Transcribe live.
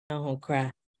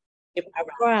Hokra. If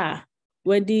Akra,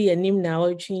 Wedi Yanim na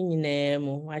watching in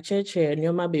a church,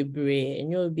 Nyoma Bebre,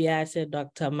 and you'll be asked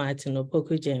Dr. Martin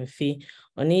Opoku-Gyamfi,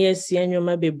 on ESC and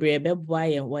Nyoma Bebre,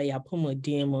 Beboy, and why Apomo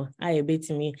Demo, I bet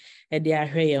me at the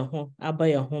Ahrea home, Abba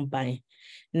your home by.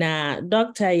 Now,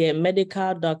 doctor, a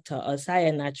medical doctor or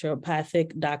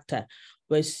naturopathic doctor,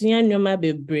 was seeing Nyoma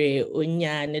Bebre,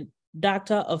 Unya,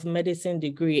 Doctor of Medicine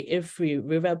degree, Ifri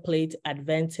River Plate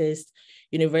Adventist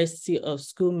University of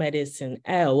School Medicine,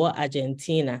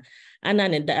 Argentina, and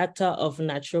a Doctor of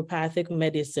Naturopathic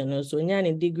Medicine, also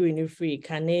a degree in Ifri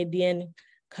Canadian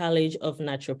College of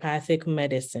Naturopathic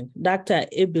Medicine. Doctor,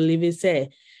 I believe say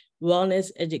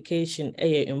wellness education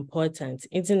is important.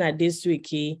 Internet this week,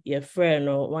 your friend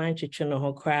or one chicken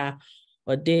or cry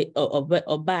or day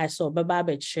or buy so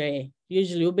baby share.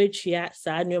 Usually we chia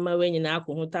sad new when you now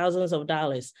thousands of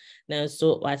dollars. Now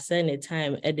so I send a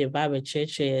time at the barber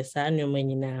church sad new when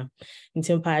you now.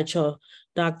 In Pacho,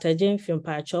 Dr. Gyamfi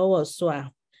Pacho was so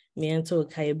me and to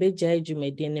Kaybe Jaju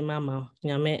Medini Mama,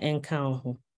 Yame and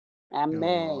Count.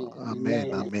 Amen.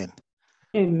 Amen. Amen.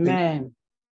 Amen.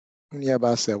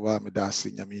 Nearby say, well, me that's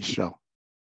in Yamisha.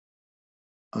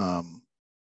 And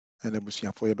the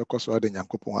Muslim for you because I didn't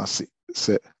Yankopon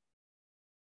say,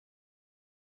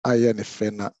 I am a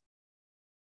fena,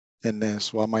 and then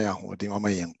Swamaya holding on my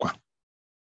yankwa.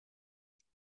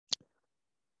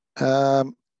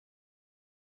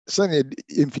 Sunny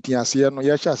Infitiasia, no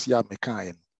Yashasia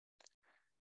Mekain.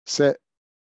 Say,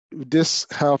 this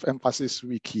health emphasis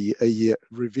week, a year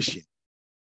revision.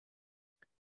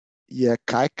 Ye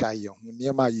Kaikayo,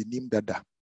 Niema Yinim Dada,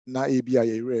 na ebia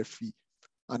ye refi.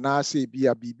 And I say be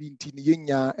a bibi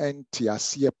ntininya and tia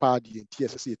see a party and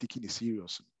TSC taking it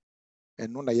serious.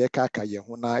 And no na ye kaka ye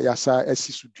hona yasa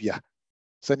esisudua.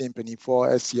 Sending penny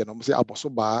for SC and almost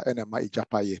abosoba and a my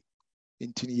japaye.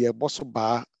 Intini ye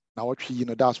bosoba, now what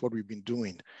that's what we've been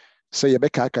doing. Say ye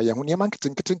bekaka ye hunya man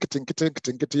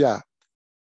kitin.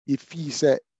 If he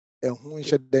say a hun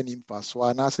shed then in fast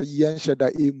one, I say yen sheda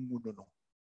emuno.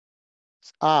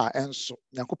 And so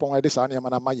Yankupon this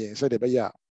animal my said the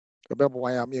beya.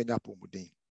 Why am I not putting?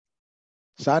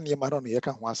 Sani Maron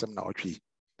Yaka Wasam now tree.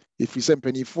 If we send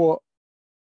penny for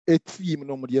a theme,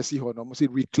 no more yes,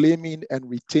 reclaiming and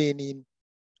retaining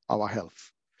our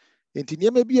health.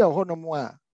 Intinia may be a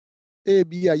honomoa, a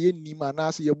be a yen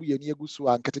nimanasi, a we and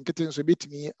Yagusu and Katin so bit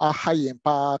me a high and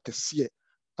park a seat,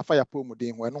 a fire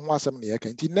pomodine when no wasam near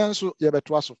Cantinanso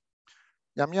Yabetwaso.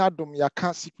 Yamiadum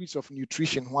Yaka secrets of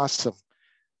nutrition wasam.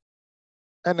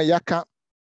 And a Yaka.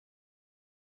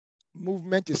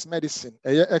 Movement is medicine,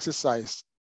 exercise.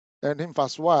 And him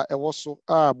fast wa also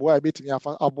boy bit me a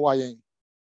boy.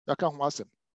 Yaka wasem.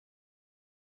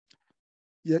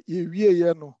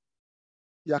 Ye no.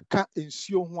 Yaka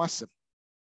insio wasem.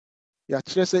 Ya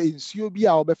chese insio bi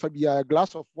a obefa bi a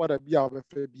glass of water bi a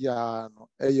obefa bi a no.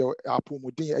 Eyo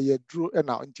apomodin eye duro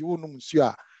na nti wonum insio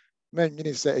a men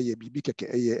nyini se eye bibi keke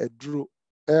eye duro.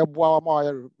 Eboa ma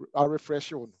a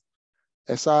refresh won.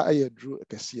 Esa eye duro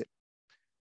kese.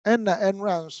 Enna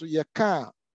enran so ye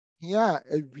ka hia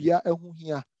awia ehu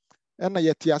hia enna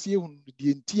ye tiase ehun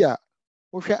die ntia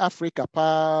wo hwe Africa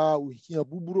pa wo hia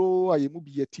buburo ayemu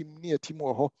bi yetim ne yetim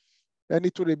wo ho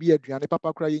eni to re bi aduane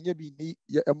papa kra ye nya bi ni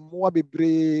ye emmoa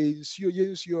bebre nsuo ye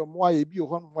nsuo emmoa ye bi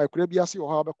ho no akra bi ase wo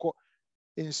ha beko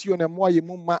nsuo na emmoa ye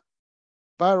mu ma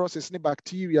viruses ne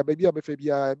bacteria ba bi abefa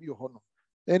bia bi ho no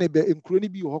ene be enkuro ni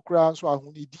bi ho kra so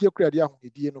ahunidie kra de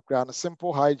ahunidie no kra no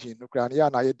simple hygiene no kra no ya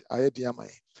na ayedi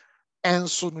amai. And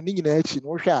so no ni nyina achi no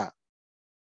hwa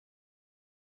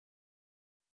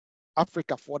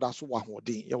Africa for that so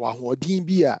wahodin ye wahodin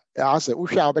bi a ase wo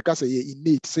hwa obeka say ye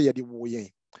innate say ye de wo yen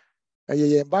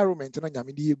ye environment na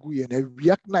nyame de egu ye na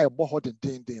react na ebo hot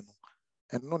den no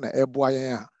and no na ebo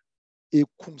ayen a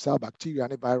ekum sa bacteria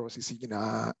ne viruses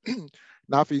nyina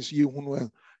na afi so ye hunu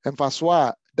emfaso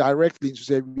a directly into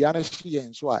say we na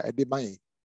hye so a de man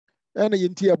and ye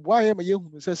nti ebo ayen ma ye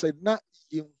hunu say na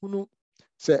ye hunu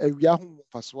say awia ho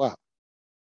mfaso a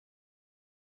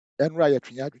enra ye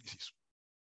twenya adwinsis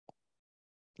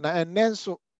na enen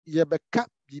so ye beka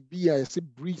bibia ye say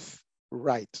breathe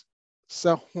right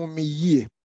sa home ye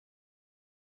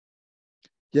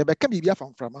beka bibia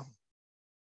famframa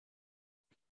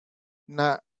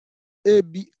na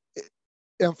ebi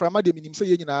emframa de minim say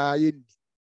ye nyina ye ni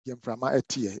ye mframa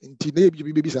etie nti na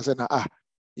ebi bibi say na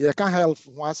ye ka health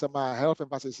ho asema health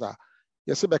emphasis a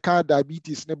ye say beka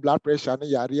diabetes ne blood pressure ne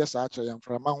yare sa acha ye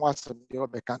mframa ho asem ye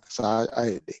beka sa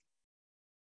ayede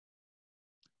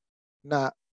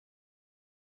na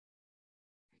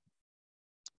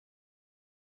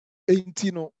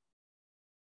enti no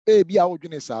ebi a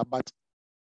wodwene sa but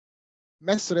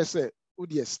mesre say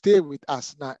would stay with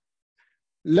us now.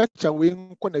 Lecture we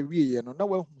kona wie no na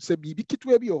wahu se bibi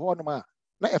kitwa bi ho no ma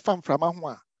na efam frama ho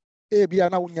a e bia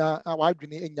na wonya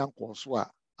wadwene enya nkoso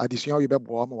a adesua we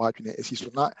bebo ma wadwene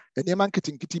esiso na enema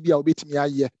nkitinkiti bia obetimi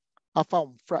aye afa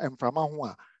mframa ho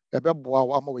a ebebo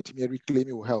a ama wetimi reclaim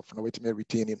your health na wetimi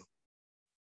retain no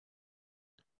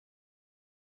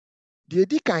die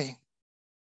dikan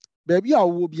baby a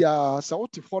wo bia sa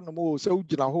wote fo no mo se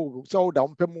ugina ho se wo da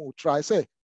mpem wo try say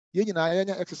ye nyina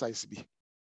yenya exercise bi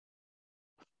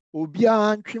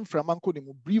obia ntwem frama nko ne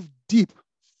mu breathe deep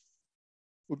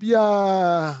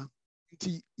obia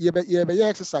nti ye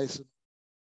exercise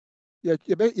ye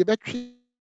twi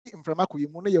mframa ko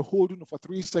yimu na ye hold no for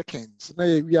 3 seconds na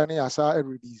ye wia na ya sa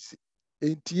release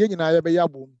nti ye nyina ye be ya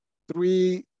bom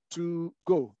 3 2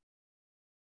 go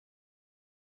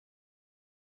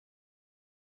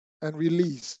and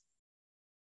release.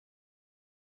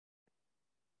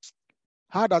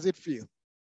 How does it feel?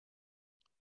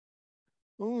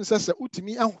 Sasa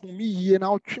utimi ahumi yie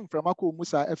na otwem frama ko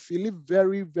musa I feel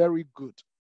very very good.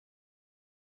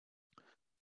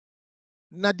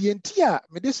 Na de entia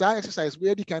me de sa exercise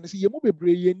we di kan say ye mo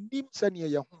bebre ye nim sane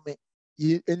ye home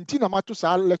ye enti na mato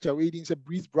sa lecture we din say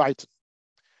breathe bright.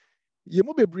 Ye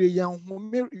mo bebre ye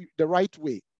home the right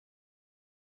way.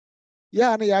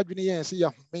 Yeah na ya adwene ye say ye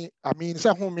home I mean say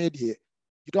home de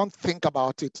you don't think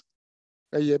about it.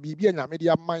 Ye bibia nyame de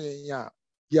amman ya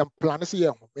ye plan say ye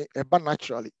home eba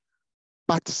naturally.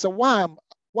 But so why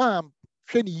am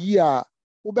training here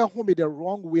over home the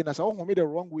wrong way na so home the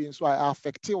wrong way so I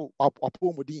affect you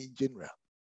apomodi in general.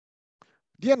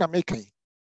 Dear na making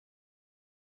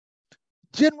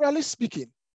generally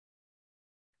speaking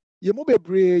ye mo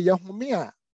bebre ye home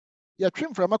a ye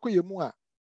twem frama ko ye mu a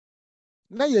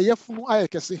na ye yefunu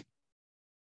ayekese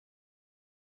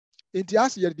enti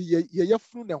as ye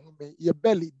yefunu na home ye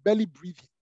belly breathing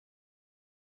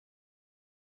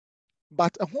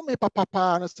but a home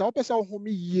papa na so pesa home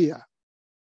ye a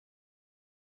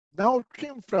now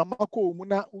twem frama ko mu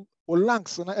na o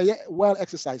lungs na well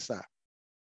exercise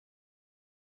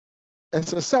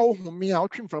as a cell home a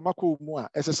twem frama ko mu a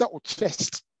as a cell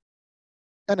chest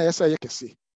and yes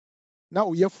ayekese na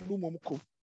o yefunu mom ko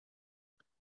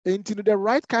enti the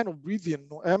right kind of breathing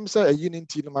no say a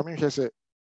unity no mame hwe say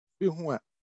be hu a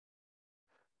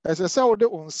as a cell de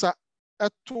onsa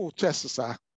eto chest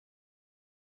sa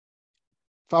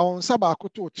fa onsa ba ko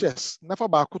to chest na fa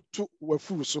ba ko to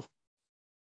wafuru so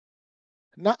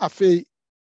na afei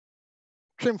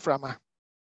twem frama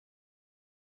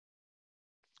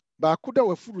ba ko da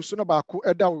wafuru so na ba ko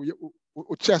eda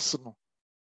o chest no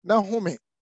na home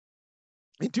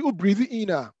enti o breathe in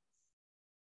a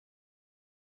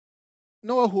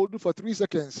now hold for 3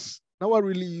 seconds now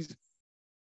release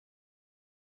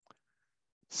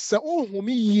se o home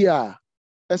yi a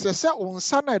ese se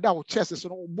onsa na eda o chest so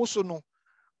no boso no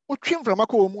o twem frama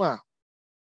ko mu a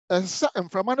ese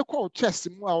mframa no ko chest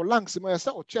mu a o lungs mu ese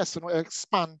o chest no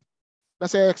expand na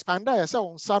se expand a ese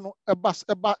onsa no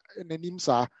eba nanim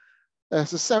sa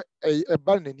ese se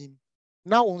eba nanim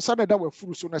na onsa na eda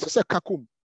wafuru so na ese se kakom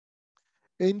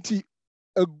enti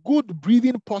a good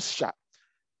breathing posture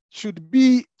should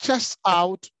be chest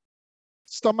out,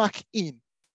 stomach in.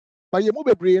 But you move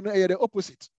a brain, the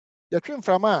opposite. You twem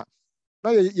frama na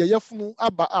ye yefunu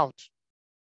aba out.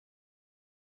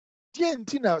 Die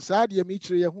enti na saa de me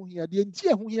kire ye ho hia de enti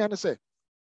ye ho hia no say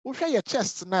wo hwe your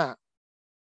chest na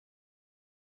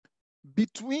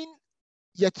between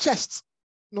your chest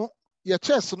no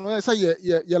say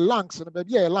your lungs no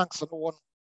baby your lungs no won.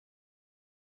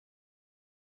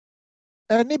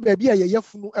 Any baby ye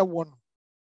yefunu e won.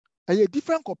 A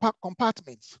different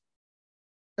compartments.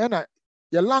 And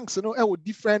your lungs no e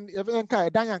different even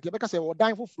kind dan yank because say wo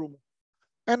dan foforo mu.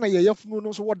 And ye yefunu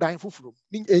no so wo dan foforo.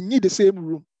 Ni enyi the same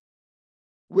room.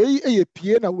 We a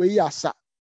pie na we asa.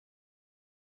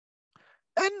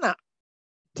 And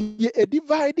the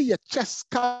divide your chest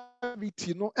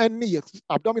cavity no and your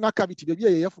abdominal cavity baby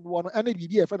ye yefunu no and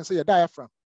bibi e friend say your diaphragm.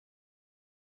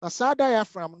 Na sa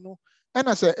diaphragm no and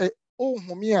I say oh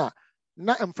home a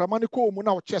na mframa ne ko mu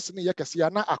na wo chest ne yekese ya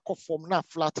na akofom na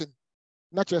flatten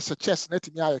na chest na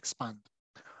timi expand.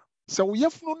 So we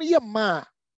yefunu no ye ma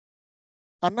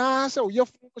ana say we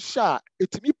yefunu sha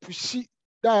etimi pushi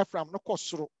diaphragm no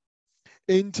kosoro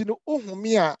enti no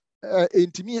ohumi a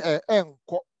entimi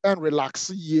enko and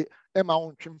relax ye e ma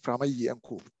wontwem frama ye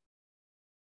enko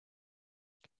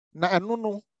na eno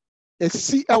no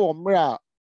esi e wo mre a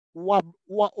wa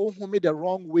ohumi the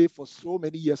wrong way for so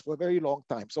many years, for a very long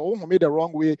time. So ohumi the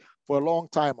wrong way for a long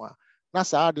time na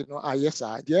sa de no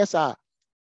ayesa yes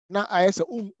na ayesa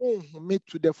ohumi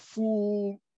to the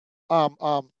full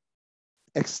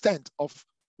extent of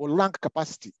or lung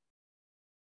capacity.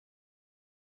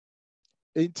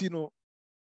 And you know,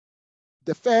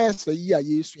 the first year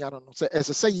you say as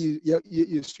I say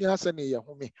you say near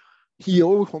home here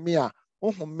home me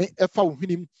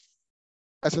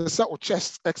as I say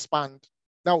chest expand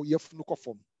now you have no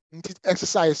form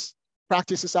exercise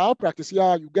practices our practice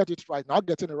you get it right now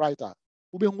getting it right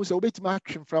ube hu say obeti ma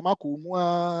twem from akomu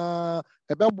a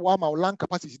ebebo ama lung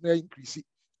capacity na increase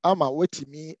ama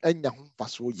wetimi anya ho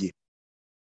faso ye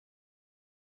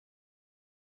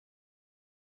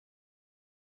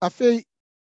afei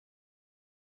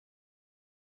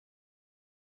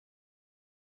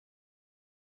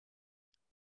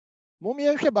momi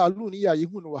ehwe balloon ya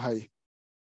yehu no ha yi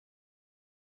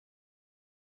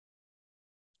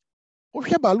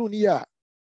ohwe balloon ya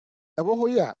ebo ho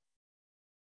ya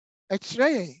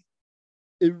ekire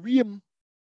ewiem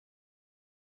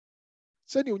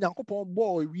seni onyankopon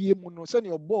bo ewiem no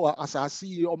seni obo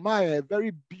asase o my a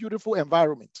very beautiful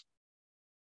environment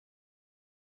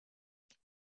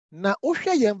na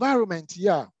ohwe ye environment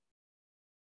ya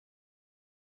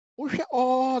ohwe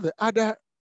all the other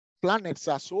planets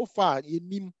are so far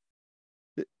yenim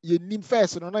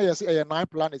first no na yes 9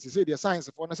 planets say the science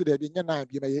for na say there be 9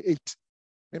 be na 8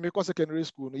 me ko secondary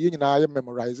school no ye nyina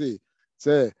memorize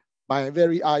say my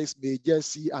very eyes may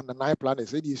just see and the 9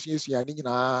 planets say the sua ni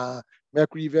nyina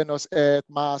Mercury, Venus, Earth,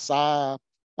 Mars,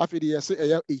 after the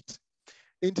say 8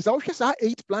 into so hwe sa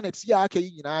 8 planets ya aka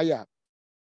nyina ya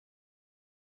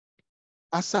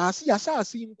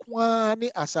asase nkwa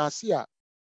ne asase a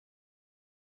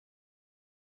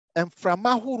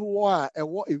emframa horo a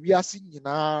ewo ewiase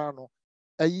nyina no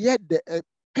the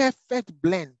perfect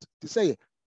blend to say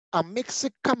a mix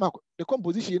kama the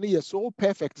composition is so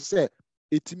perfect to say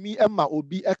it me emma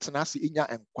obi exnase inya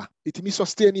enkwa it me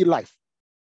sustain life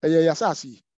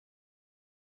asase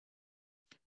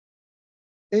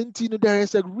and there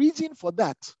is a reason for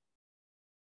that.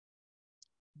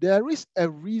 There is a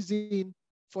reason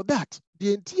for that.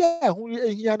 The entire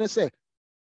here say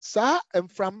sa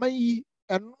emframa yi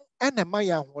enema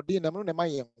ya hode na no nema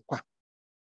ye nkwa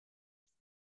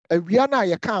awia na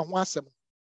ye ka ho asem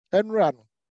enra no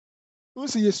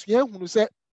nsi yesua hunu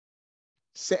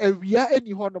se awia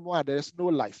eni ho no mo there is no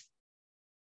life.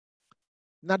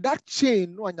 Na that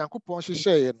chain no anyankopon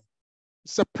hwehwe no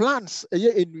se plants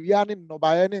eye enua ne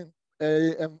nobaye ne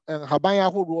haban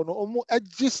ahoro no omo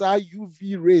agi sa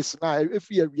UV rays na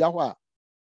efi awia ho a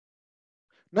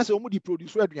na se omo di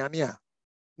produce aduane a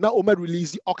na omo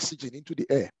release oxygen into the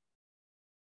air.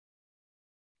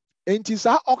 And is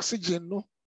our oxygen no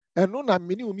and no na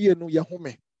mini umie no ye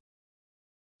home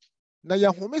na ye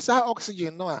home sa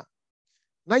oxygen no a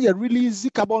na ye release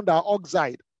carbon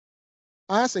dioxide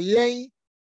as ye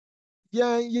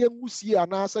ngusi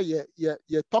anasa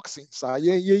ye toxins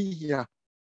ye hia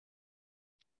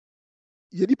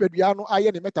ye nipadua no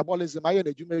aye ne metabolism aye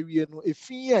na dwuma wie no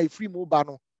efi a efri mu ba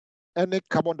no ene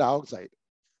carbon dioxide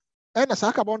and as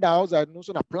carbon dioxide no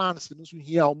so na plants no so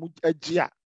hia omu agia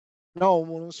na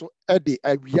omu nso ede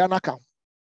awia na ka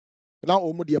na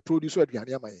omu de produce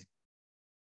aduane amaye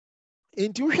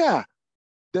into here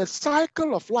the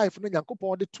cycle of life no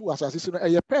nyankopon de two asase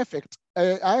no perfect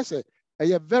I say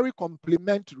very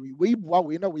complementary we boa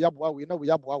we na we aboa we na we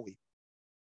aboa we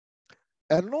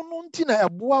and no nti na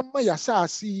aboa ma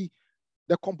yasase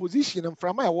the composition and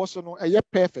from my was no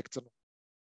perfect no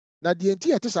na the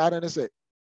entire te sa na say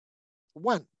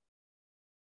one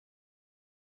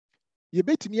ye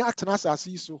betimi atena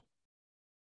asase so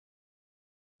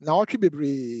na otwe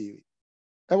bebre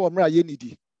e wo mra ye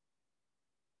nidi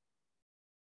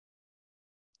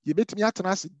ye betimi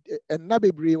atena ase enna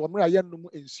bebre wo mra ye num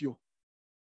ensio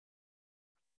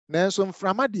na so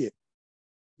mframa de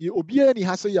ye obia ni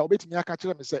ha say ya obetimi aka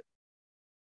kire me say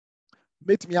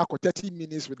betimi akọ 30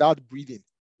 minutes without breathing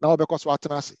na because what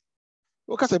atena ase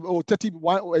o ka say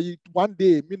one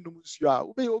day minum ensio a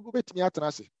obetimi atena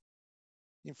ase.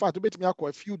 In fact, obetimi akọ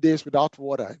a few days without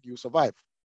water and you survive.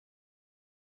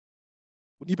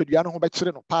 Nipadua no ho be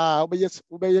kire no pa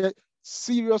obeye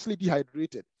seriously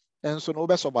dehydrated and so no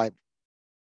be survive.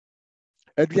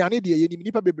 Aduane de ye ni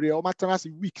nipa bebre o matena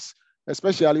se weeks,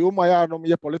 especially o maya no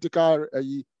me political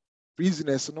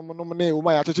prisoners no ne o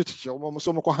maya checheche o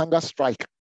so mo hunger strike.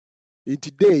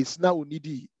 80 days na o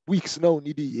need weeks na o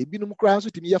need ebinum kra so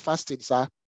timi ye fasting sa.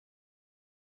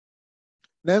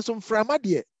 Na so mframa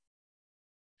de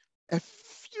a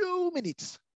few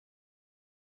minutes.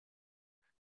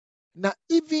 Na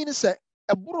even say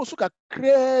a buru so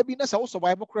kakra bi na say wo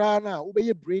survive kra na wo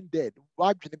be brain dead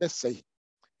wa dwene be say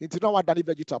nti na wa dane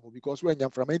vegetable because we nya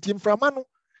mframa nti mframa no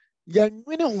ya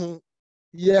nwene ho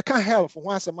ye ka health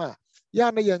ho asema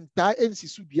ya na yenta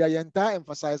ensisu bia yenta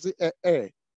emphasize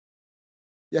air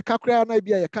ya kakra na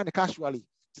bia ya kan casually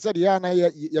said ya na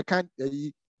ya kan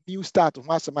new start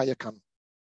ho asema ya kan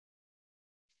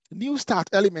new start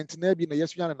element na bi na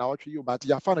yesu ya na watwe you but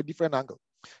ya found a different angle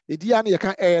edia na ya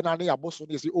kan air na ya boso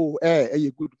na say oh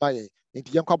air good my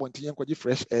enti yen kwabonti yen kwaji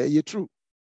fresh air true,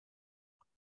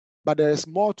 but there is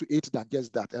more to it than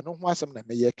just that and no ho asem na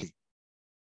ye ke.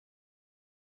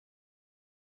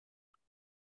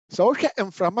 So okay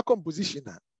emframa composition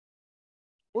na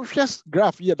okay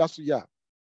graph here that's ya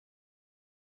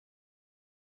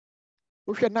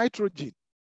okay nitrogen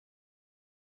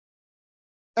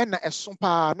and a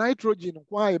nitrogen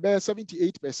kwa be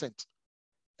 78%.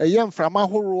 A yam from a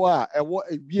horror a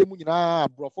wiem nyina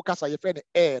brofo kasa ye friend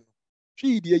air.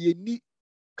 Twi de ye ni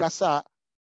kasa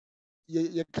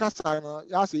ye kasa no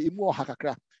ya say emu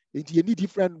hakakra. Enti ye need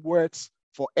different words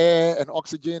for air and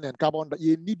oxygen and carbon.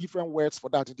 You need different words for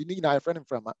that. Enti ni na friend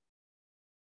from.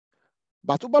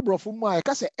 But oba brofo mu a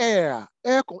kasa air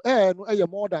no air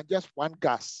more than just one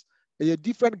gas. A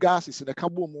different gases in the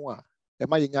carbon mu a e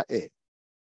ma yenya air.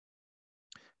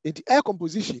 In the air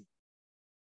composition,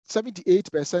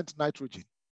 78% nitrogen,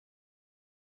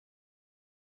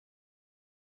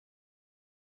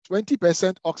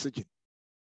 20% oxygen.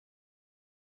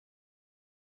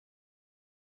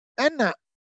 And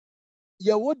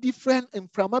you different in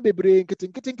from a bebre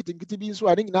kitty beans so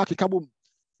I think na kikabum.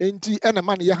 Enti and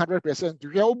man 100%.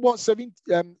 You about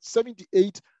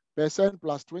 78%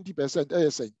 plus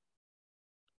 20%, say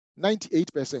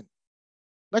 98%.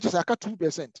 Not just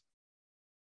 2%.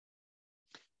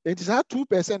 It is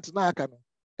 2% na aka no.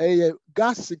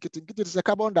 Gas kitty is a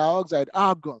carbon dioxide,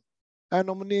 argon. And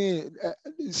nomini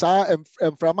sa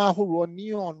emframa horo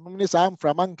neon nomini sa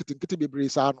emframa nkiti bebre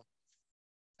sa no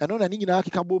eno na ni nyina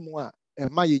akeka bom a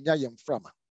ema yenya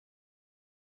yemframa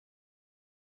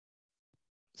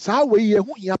sa we ye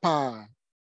hu hia pa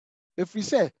if we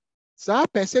say sa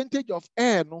percentage of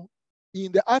air no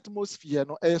in the atmosphere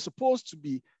no is supposed to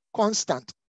be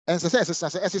constant and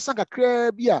say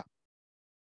kakra bi a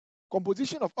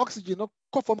composition of oxygen no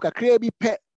ko form kakra bi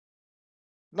pe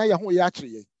na ye hu ye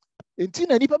akire enti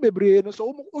na nipa bebre no so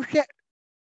wo hwe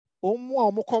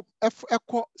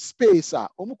omukọ space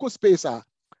no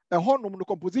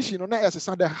composition no as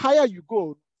the higher you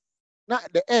go na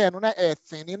the air no na air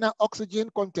thin na oxygen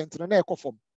content no na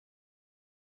ekọ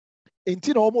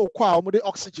enti na omukọ the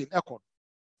oxygen ekọ.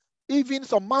 Even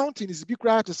some mountains be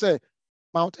cry to say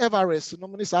Mount Everest no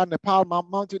many sa Nepal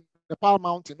mountain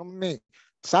no many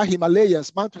sa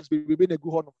Himalayas mountains be na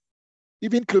gu ho no.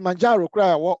 Even Kilimanjaro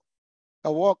cry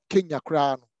a Kenya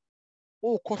cry no.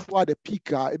 Oh, cost what the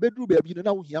peak a bedru baby no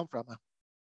na wo hiam frama.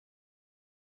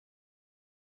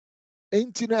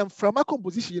 Enti no frama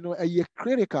composition no a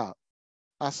critical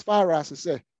as far as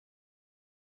say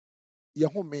your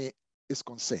home is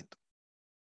concerned.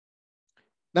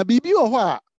 Na bibi o ho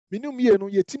a minum ye no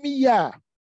yetimi ya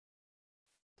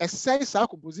essay sa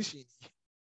composition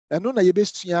eno na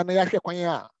yebesua na yahwe kwan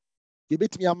a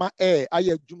yebetimi ama air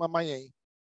aye adwuma mayen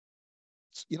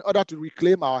in order to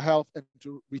reclaim our health and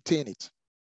to retain it.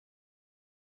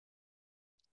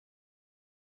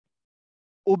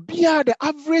 Obia the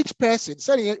average person,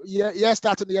 say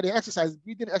starting the exercise,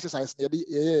 breathing exercise,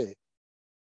 the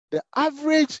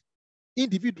average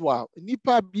individual,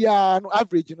 nipa bia no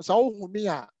average, no so humi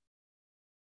a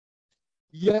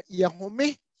ye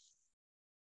humi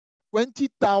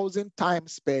 20,000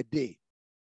 times per day.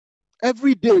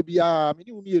 Every day bia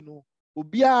mini humi no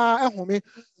obia humi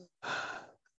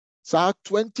sa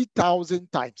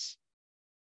 20,000 times.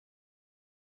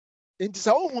 And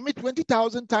so humi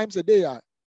 20,000 times a day.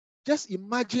 Just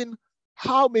imagine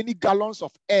how many gallons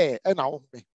of air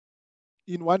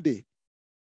in one day.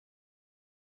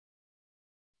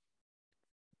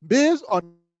 Based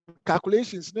on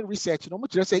calculations and research, no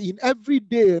much say in every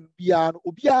day, beyond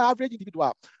average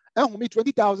individual, and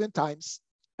 20,000 times,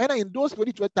 and in those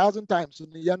 20,000 times,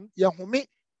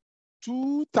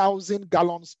 2,000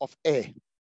 gallons of air.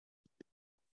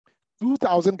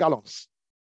 2,000 gallons.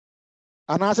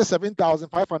 And I say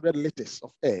 7,500 liters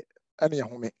of air.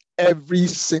 And every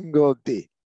single day.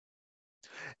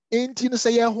 Intin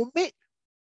say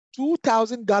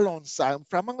 2,000 gallons and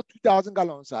from 2,000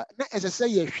 gallons na as I say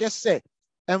ye say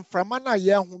and from na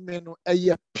ye home no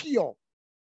a pure.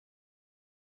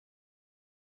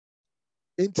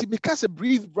 Inti because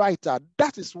breathe brighter,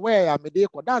 that is where I'm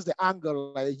that's the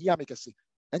angle I hear me say.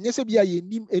 And yes, be ye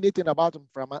nim anything about him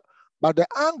from but the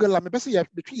angle I'm say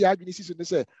between ya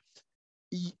say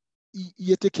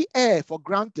you take air for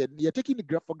granted, you're taking it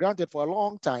for granted for a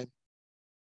long time.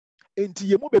 And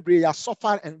you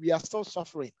suffer and we are still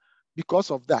suffering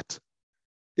because of that.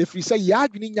 If we say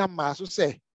yadwini nyama so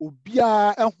say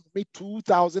obia ehome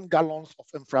 2,000 gallons of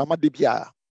mframa de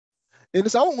bia. And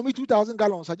it's only 2,000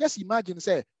 gallons. I just imagine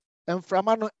say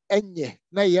mframa no enye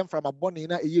na ye mframa boni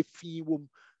na eye fi wom.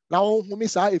 Now home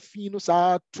sa e fi no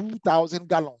sa 2,000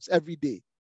 gallons every day.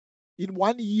 In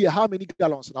 1 year, how many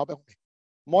gallons now?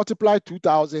 Multiply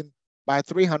 2,000 by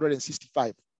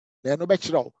 365. Then no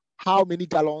how many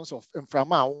gallons of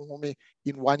mframa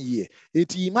in 1 year.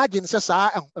 It imagine say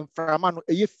mframa no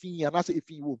eye fi and say e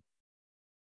fi wom.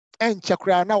 And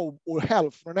chakra now will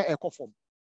help na ekofom.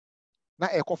 Na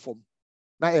ekofom.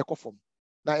 Na ekofom.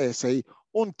 Na say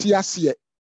on tiasie.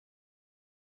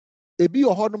 Ebi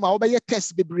oho no ma obeye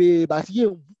test bebre but ye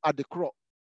at the crop.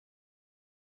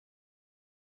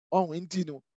 On inti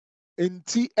no.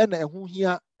 Enti ena ehu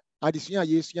hia adesua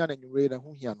yesua na nwure na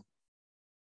hu hia no.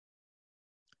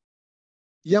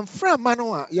 Yemframa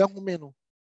no a yehome no.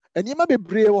 Enima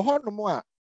bebre wo ho no mo a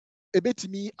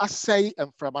ebetimi asai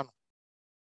emframa no.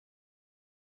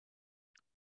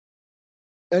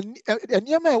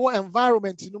 Enima ewo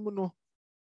environment no mu no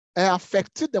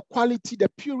affected the quality, the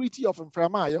purity of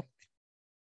mframa.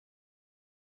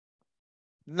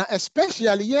 Now,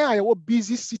 especially yeah, I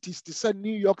busy cities to say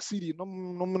New York City, no,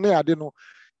 I don't know.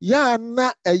 Yeah,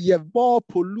 na more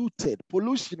polluted.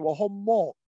 Pollution was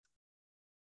more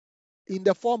in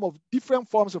the form of different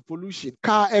forms of pollution,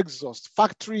 car exhaust,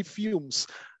 factory fumes,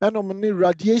 and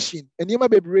radiation, and you may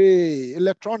be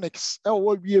electronics. Na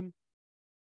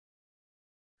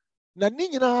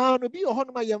nina no bi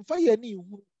ohon ma yemfa ye ni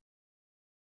hu.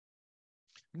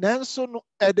 Nanso no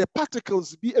the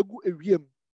particles bi egu ewiem.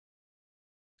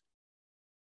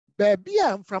 Baby,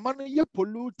 mframa no ye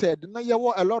polluted, na ye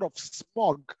a lot of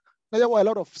smog, na ye a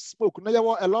lot of smoke, na ye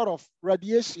a lot of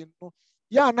radiation.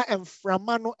 Ya na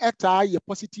mframa no eta ye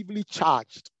positively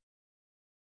charged.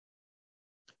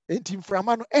 Enti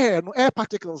mframa no air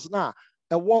particles na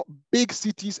big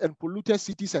cities and polluted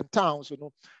cities and towns,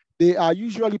 they are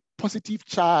usually positive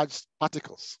charged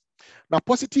particles. Now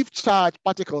positive charged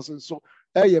particles and so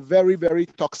are very, very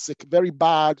toxic, very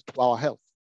bad to our health.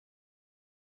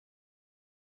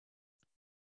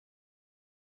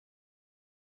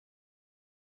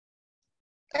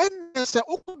 And say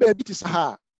open baby to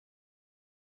Sahara.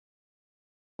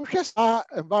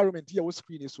 Environment here was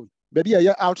screen so baby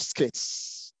are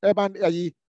outskirts, urban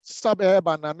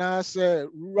suburban and say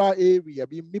rural area,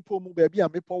 be mipo mu baby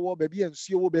and mipo baby and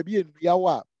suo baby and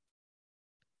riawa.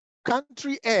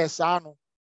 Country air sano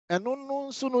and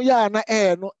no so no ya na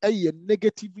air no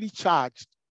negatively charged.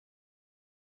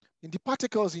 In the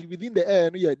particles within the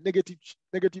air, no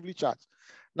negatively charged.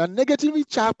 Now, negatively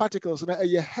charged particles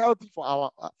are healthy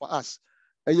for us,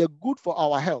 are good for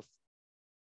our health.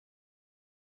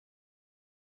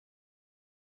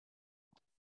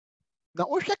 Now,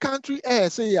 ocean country air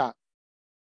say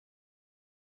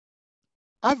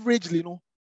averagely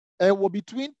will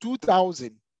between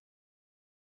 2,000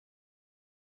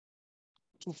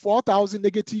 to 4,000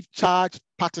 negative charged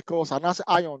particles and as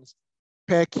ions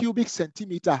per cubic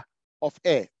centimeter of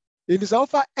air. It is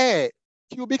alpha air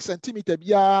cubic centimeter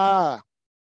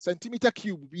centimeter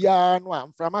cube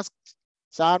from us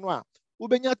sanwa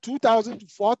ubenya 2,000 to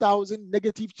 4,000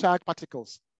 negative charge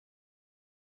particles.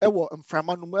 Ewo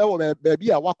mframa no ewo baby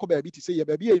a wako baby to say ya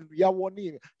baby enria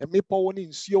woni emepo woni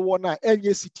nsuo wona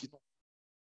enye city no.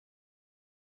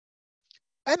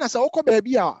 And as wako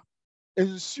baby a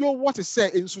nsuo what is say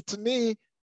nsutene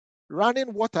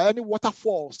running water any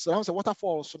waterfalls. So say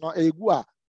waterfalls no egu a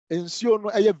nsuo no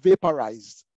eye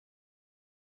vaporized.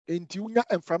 Enti unya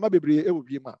mframa bebre ewo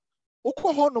biema.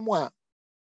 Ukọ ho no mo a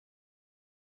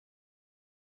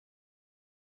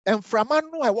mframa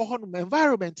no ewo ho no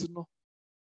environment no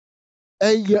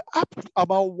up to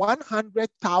about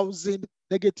 100,000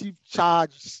 negative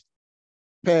charges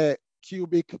per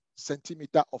cubic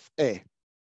centimeter of air.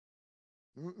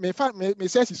 Me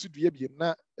say si sudue biem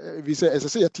na we say as I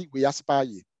say yati we aspa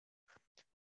ye.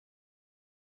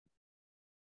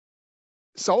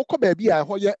 So ukọ baby a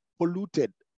ho ye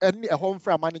polluted and a home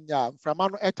from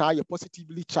no eta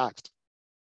positively charged.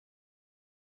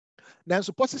 Now,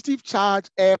 so positive charge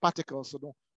air particles,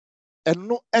 and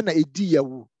no idea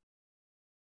wu,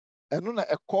 and no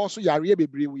a course ya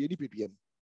bebre we any ppm.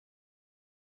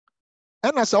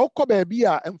 And as a baby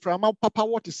and from our papa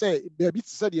what to say, baby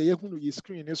said ye who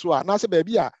screen is one. And I say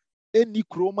baby any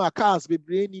chroma cars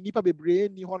bebre ni nipa bebre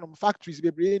ni honum factories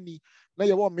bebre ni na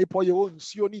ye won me po ye won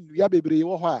nsuo ni nua bebre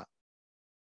wo ho a.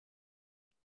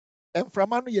 And from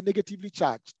no ye negatively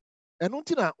charged. And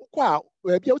untina ukwa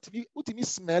baby utimi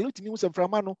smell utimi usem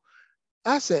from no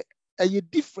as a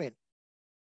different.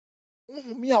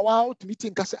 Me a wow to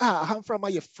meeting say ham from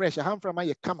my fresh, ham from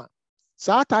my kama.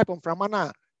 Sa type of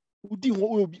framana udi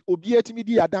obi etimi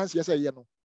di dance yes ye no.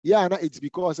 Yeah, it's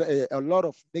because a lot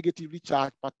of negatively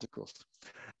charged particles.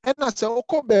 And I say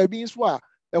oko baby so a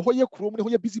ho ye krom ne ho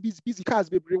ye busy cars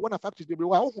bebre one factories bebre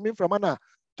wa ho me framana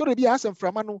to de bi asem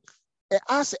framano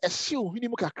as a shield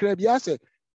hinimu kakra bi as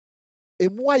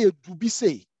emu aye dubi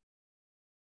say.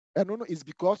 And no, it's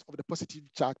because of the positive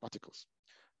charge particles.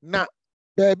 Now,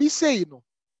 baby say, you know,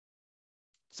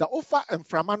 so offer and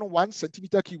framano 1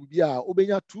 centimeter cube be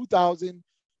obenya 2,000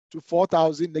 to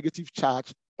 4,000 negative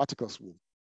charge particles.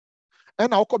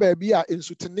 And now, baby in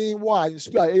sutene wa in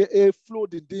a flow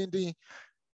the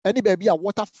any baby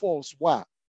waterfalls wa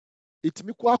it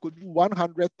could be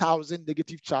 100,000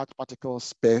 negative charge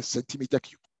particles per centimeter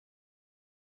cube.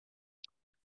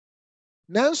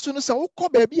 Now, soon as I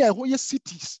baby I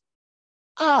cities.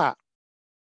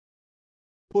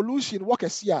 Pollution work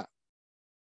as here.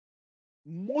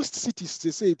 Most cities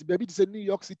they say it, maybe it's New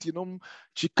York City,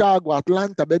 Chicago,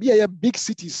 Atlanta, maybe I big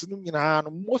cities,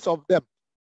 most of them.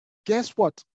 Guess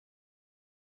what?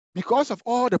 Because of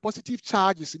all the positive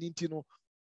charges in Intino,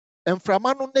 and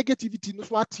framano negativity no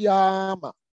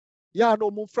swatiama. Yeah, no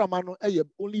more framano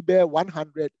only bear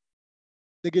 100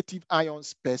 negative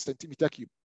ions per centimeter cube.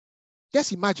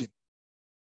 Just imagine.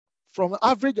 From an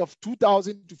average of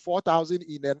 2,000 to 4,000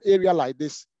 in an area like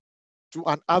this to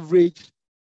an average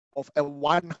of a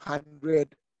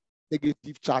 100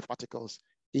 negative charge particles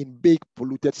in big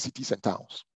polluted cities and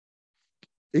towns.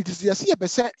 It is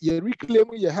you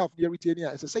reclaim your health, you retain it.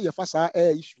 As I say, your first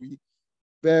air issue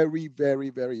very, very,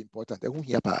 very important.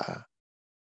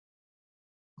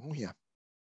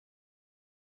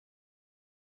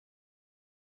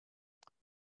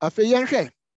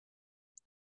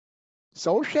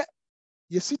 So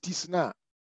your cities now.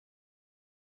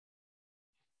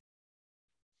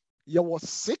 There was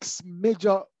 6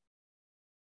 major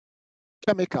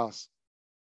chemicals.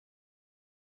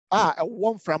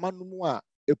 One from a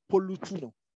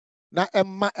pollution. Now,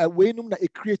 a way that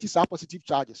it creates positive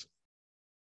charges.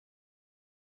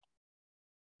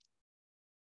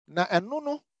 Now,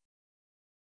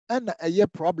 and a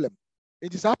problem.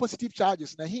 It is positive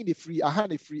charges. Now, he free,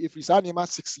 if it's animal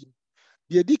 16.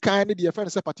 The kind of the friend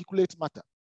is a particulate matter.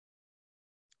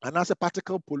 And that's a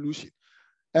particle pollution.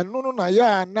 And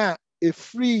na a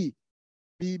free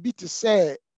be to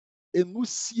say a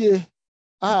musie.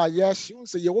 Yes, you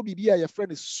say you will be your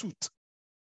friend is suit.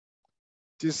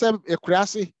 To say a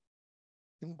crassy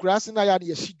in grassy na ya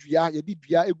shidria, ya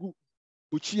dibia egu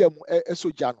buchia mu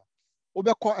esojano.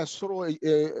 Obeko and sorrow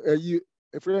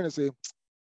a friend say,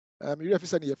 you have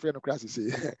to your friend of crassy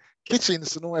say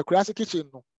kitchens, no, a crassy kitchen.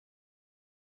 No.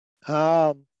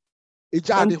 A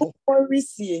jade ho.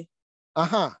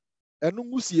 And no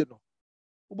musie no.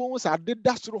 Ubos I did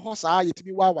that through horse eye to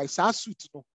me why sa suit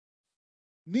no.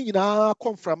 Nina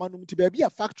come from an to be a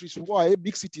factories who a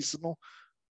big cities no.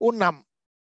 Onam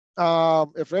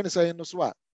a friend is saying no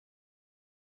swat.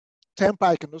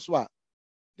 Turnpike no swat.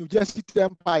 New Jersey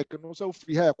Turnpike and also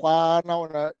free hair qua now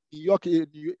New York,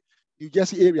 New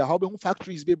Jersey area. How many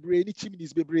factories be brain, any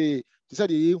chimneys be brain. They said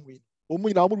they win.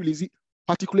 Omu now release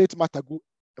particulate matter go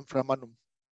and from manum.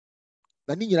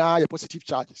 Nina positive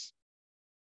charges.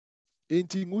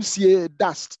 Into musie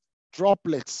dust,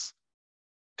 droplets,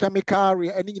 chemical,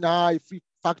 any free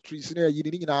factories near you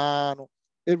no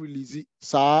release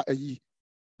sa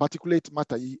particulate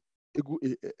matter egu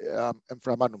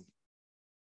enframanum.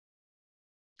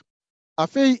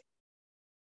 Afei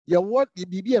what the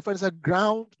BBF is a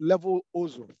ground level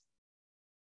ozone.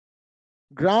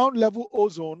 Ground level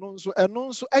ozone so and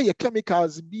also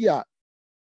chemicals be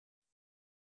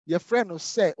your friend will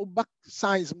say back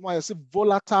science more say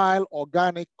volatile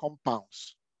organic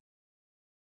compounds.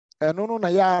 And na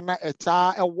ya na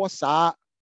eta was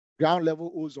ground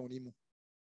level ozone imu.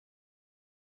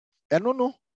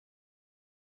 And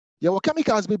your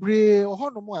chemicals be brave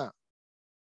or no more.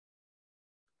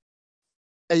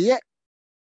 A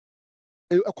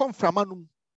come from anum.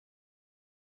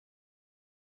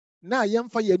 Na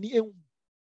yamfa yani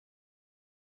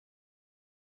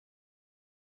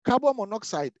carbon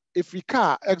monoxide, if we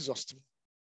car exhaust.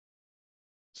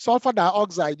 Sulfur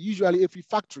dioxide, usually if we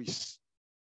factories.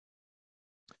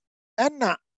 And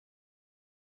now,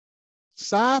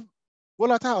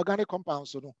 volatile organic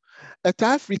compounds, a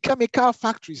type free chemical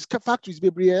factories,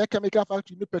 be chemical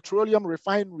factory, petroleum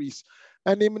refineries,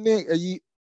 and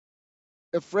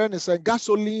a friend is a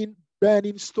gasoline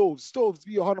burning stoves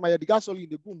be the gasoline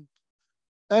the boom.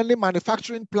 And the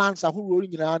manufacturing plants are who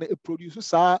rolling in and it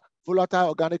produces volatile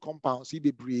organic compounds.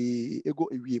 Be ego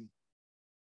ewiem.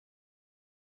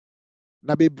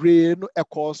 Na be brain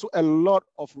cause a lot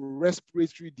of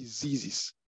respiratory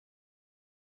diseases.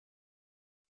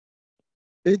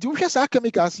 And you hear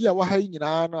chemicals here,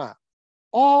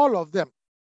 all of them,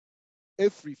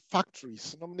 every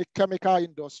factories, chemical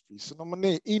industries,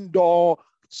 indoor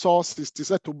sources,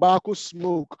 tobacco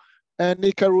smoke,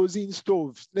 and kerosene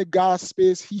stoves, gas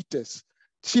space heaters,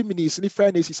 chimneys,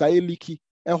 furnaces are leaky.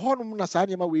 And honum na sa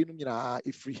nyama we no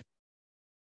free.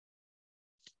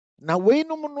 Na we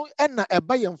no no na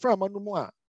eba yem fra ma no mu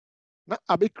a na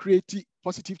abe create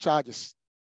positive charges.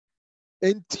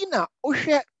 Entina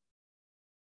ohwe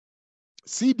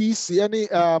CDC any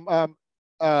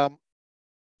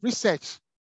research.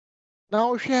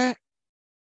 Now share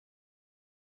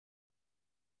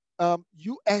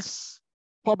US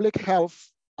Public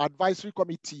Health Advisory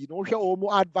Committee. No share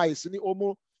omo advice ni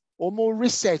omo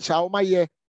research how my year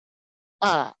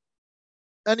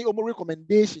any omo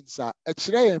recommendations are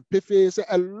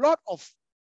a lot of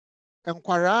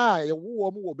enquiry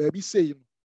wo baby say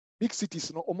big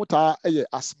cities no omo ta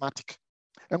asthmatic.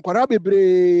 Enquiry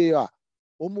bebre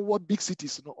omo what big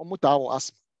cities no omo ta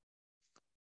asthma.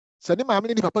 Sani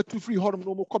maame ni papa tu free home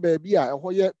no mo ko baby a ho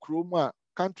ye kroma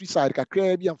countryside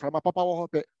kakra bi amframa papa wo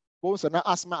hope bo se na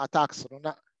asthma attacks no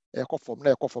na ekofom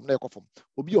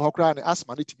obi o hokra na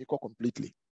asthma no timi ko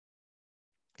completely.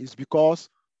 It's because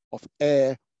of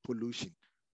air pollution.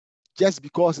 Just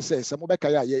because it says some obeka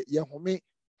ye home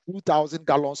 2,000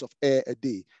 gallons of air a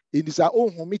day. In this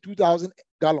home 2,000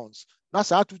 gallons. Na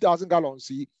sa 2,000 gallons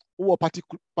see or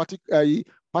particulate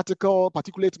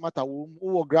matter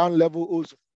or ground level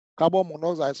also carbon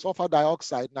monoxide, sulfur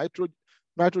dioxide,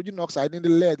 nitrogen oxide in the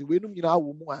lead. We know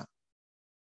you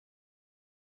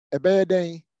a better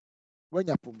day when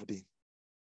you're promoting.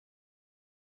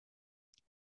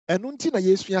 And until a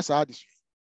yes, yes, I disagree.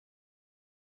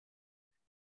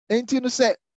 Ain't you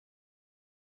say,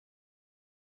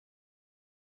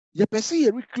 you perceive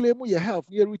you reclaim your health,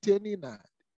 you're retaining that.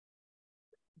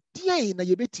 Dear, na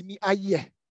you bet me a year.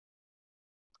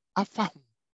 I found,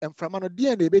 and from an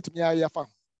dear, they bet me a year found.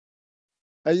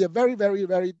 A very, very,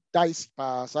 very dicey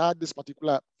pass. This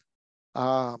particular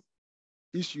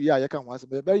issue, yeah, you can was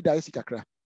very dicey kakra.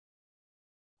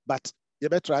 But you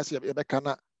better try to you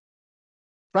better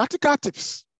practical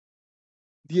tips.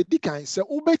 The edikan say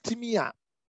ubetimi a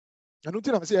anu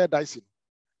ti na say dicey.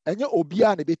 Enye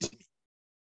obia na betimi.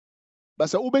 But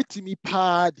say ubetimi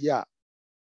pa dia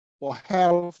for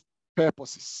health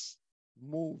purposes.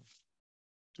 Move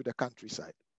to the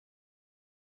countryside.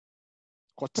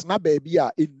 Kotna baby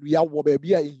a enua wo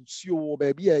baby a nsuo wo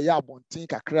baby a ya abonten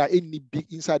kakra any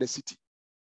big inside the city.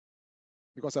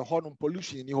 Because a horn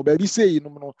pollution ni ho baby say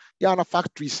no ya na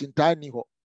factories in tiny ho.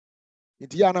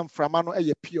 Inti ya na mframa no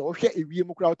eye pure. Ohwe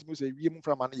ewiem kra otimo say ewiem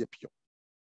mframa no ye pure.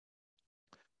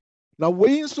 Now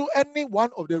we so any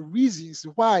one of the reasons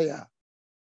why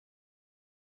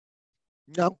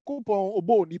Nyankopon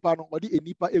obo nipa no odi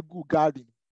enipa egu garden.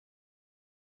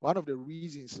 One of the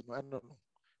reasons no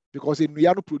because in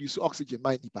no produce oxygen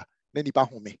my nipa na nipa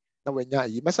home na wanya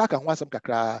yi mesa ka ho asem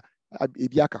kakra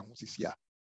ebi aka ho sisia.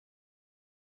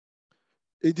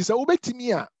 It is a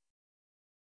ubetimi a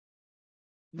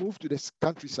move to the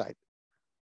countryside.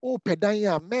 Oh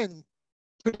pedanya men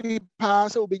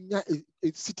pass obenya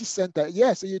a city center.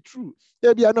 Yes, it's true.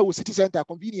 There be no city center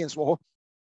convenience for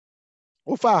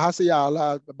how far has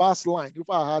a bus line, how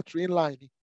far has train line.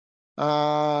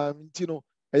 A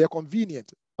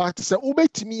convenient. But it's a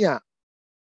ubetimi a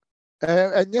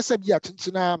and yes, be a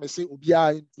chinchina me say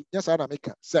ubia yes I make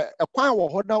say a kwan wo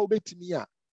ho na ubetimi a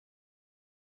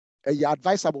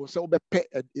advisable so be pay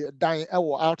dying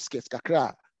our outskirts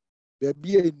kakra. There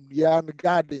be in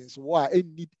gardens where I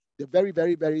need the very,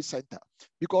 very, very center.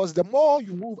 Because the more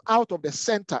you move out of the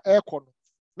center aircon,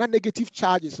 na negative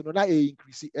charges, no, na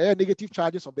increase. Negative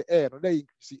charges of the air, no, they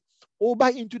increase. Over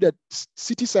into the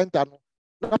city center, no,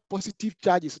 na positive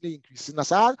charges they increase. Na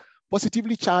sa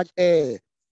positively charged air,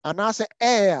 and I say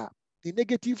air, the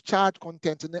negative charge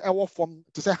content in the air from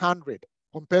to say 100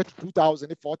 compared to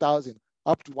 2,000, 4,000,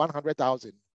 up to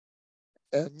 100,000,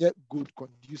 and yet good,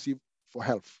 conducive for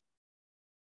health.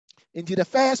 Into the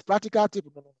first practical tip,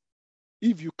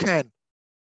 if you can,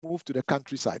 move to the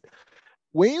countryside.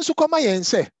 When you come and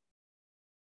say,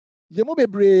 you move a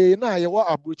brain, now you want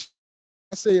a bridge.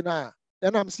 Say now,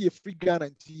 then I'm see a free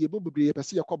guarantee, you move a brain,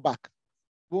 see you come back.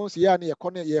 Once you are near a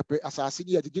corner, you assassin,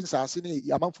 you assassin,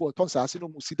 among 4 tons, assassin,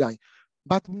 musidine.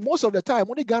 But most of the time,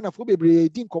 when you Ghana for a brain,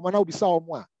 didn't come out with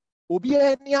someone.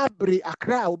 Obia near Bray,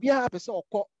 Accra, Obia, a person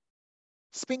called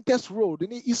Spinkers Road,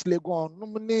 in East Legon, no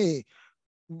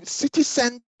city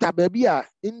center baby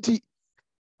inti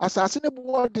assassin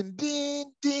board in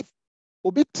deep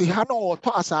obiti hano or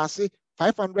to assassin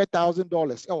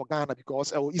 $500,000 Ghana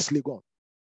because East Legon.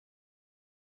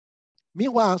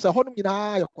 Meanwhile, so honum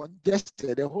nyina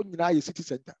congested, the whole nyina city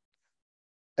center.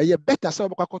 A better so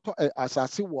as I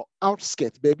see what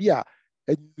outskirts, baby, and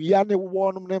we are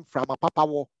one them from a papa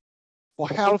war for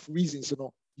health reasons,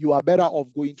 you are better off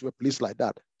going to a place like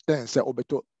that. Then say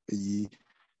obeto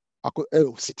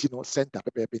city center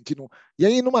pepentino.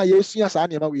 Ye no ma yesu asa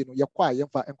na we no ye kwa ye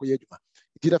mfa enkoye adwuma.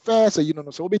 It is the first so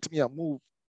obetimi move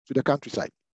to the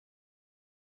countryside.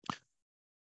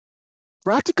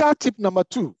 Practical tip number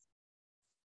 2.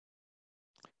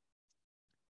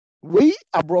 We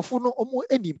abrofo no omo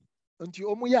anim nti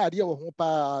omo ya ade wo ho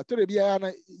pa tere bia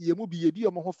na ye mu bi ye di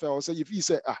omo ho fel say ye fi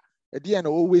say e dey na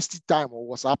o waste time or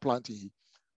was our planting.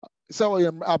 So ye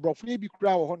abrofo ni bi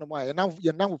kura wo ho no ma ye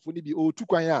nanfo ni bi o tu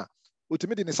kwan a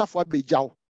otimi de ne safo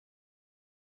abejaw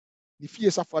ni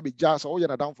fie safo abejaw so ye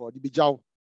na danfo di bejaw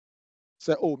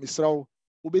say oh misraw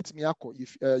obetimi akọ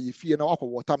ye fie na akọ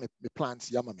water me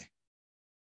plants ya mame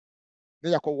na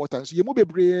yakọ water so ye mu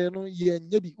bebre no ye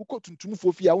nya bi ukọ tuntum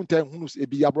fo fie a wontan hunu e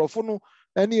bi abrofo no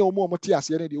ene omo te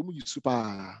ase ne de omo yusu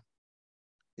pa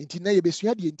nti na ye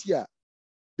besua de nti a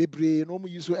bebre no omo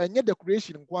yusu enye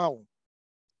decoration nkwa ho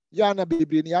ya na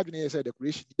bebre ni adwene ye say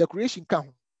decoration ka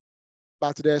ho,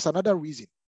 but there's another reason.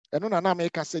 Eno na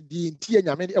make say de nti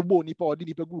anyame ebo nipa odi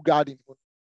nipa gu garden.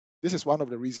 This is one of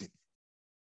the reasons.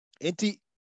 Nti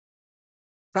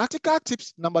practical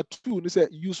tips number 2 is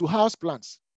use house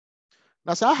plants.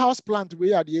 Now, say house plant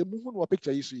we are the emu no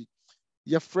picture you see.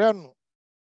 Your friend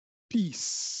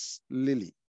peace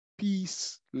lily,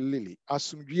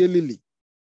 asumdue lily.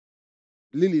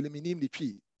 Lily, let me name the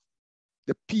tree.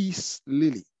 The peace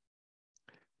lily.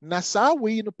 Now, say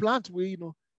we plant we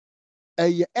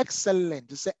a excellent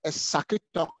to say a suck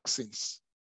toxins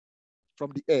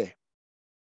from the air.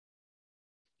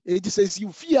 It says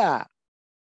you fear.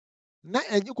 Na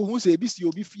and you can say this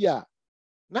you be fear.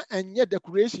 Na and yet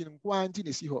decoration quantity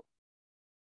is here.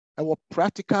 Our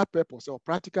practical purpose or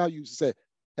practical use say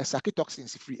a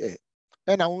toxins free air.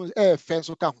 And I want air fence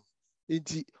or come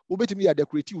into obey a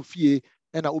decorative fee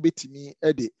and I obey me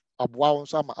a day aboa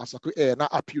some as air na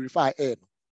a purify air.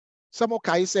 Some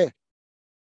okay say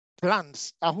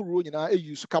plants are who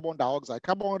use carbon dioxide.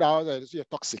 Carbon dioxide is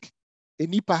toxic. A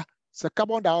nipa se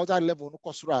carbon dioxide level no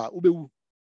kosura ubewu.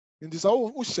 In this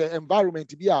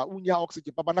environment be a unya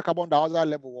oxygen papa na carbon dioxide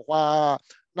level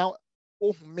now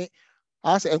me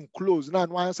as enclosed na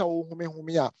no answer home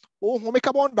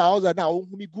carbon dioxide na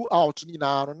home go out ni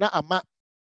na ama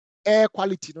air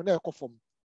quality no na ekofom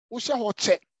wo hye ho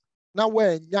che na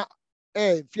wa nya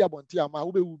air mfi abonti ama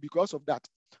ubewu because of that.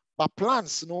 But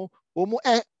plants no omo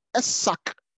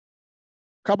suck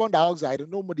carbon dioxide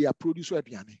no more they are produce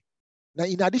aduane. Now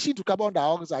in addition to carbon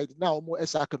dioxide now omo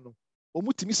suck no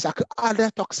omutimi suck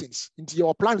other toxins into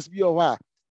your plants be over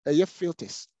your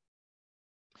filters.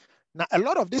 Now a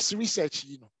lot of this research,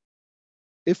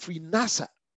 if we NASA,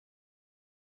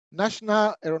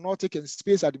 National Aeronautic and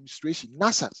Space Administration,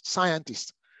 NASA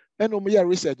scientists, and omo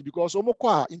research because omo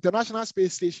kwa International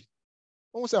Space Station,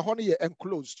 omo say honey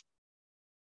enclosed.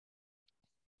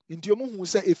 Into omo who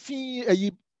say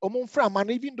efi omo from man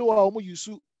even though omo use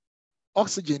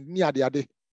oxygen near the other.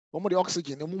 The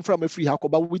oxygen from a free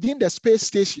but within the space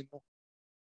station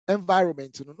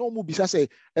environment, no more bisa say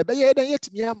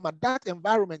that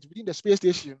environment within the space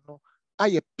station are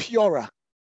purer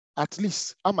at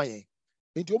least amaye.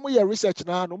 Into your research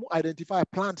now, no more identify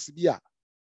plants here.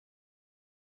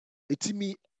 It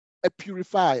me a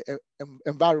purify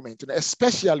environment,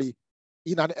 especially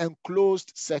in an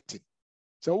enclosed setting.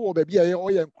 So baby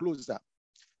enclosed that.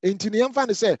 Into the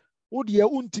fan say, oh dear,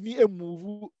 untimi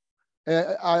move.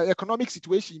 Economic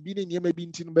situation being in maybe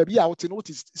in baby out in what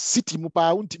is city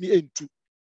mupa untimi entu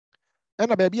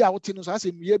and a baby out in so as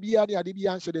a maybe be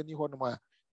answered any honoma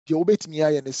the obet me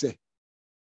and say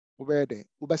over there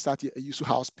over start use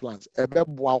house plants a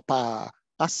bebo pa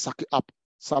as suck up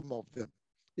some of them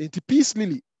into peace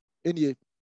lily any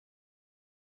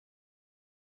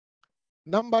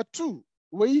number 2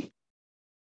 we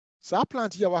so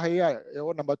plant here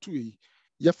number 2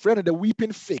 your friend the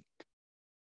weeping fig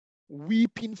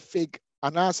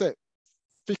and I say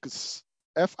ficus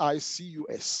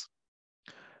FICUS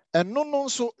and no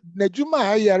so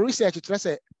najuma research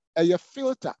say a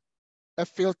filter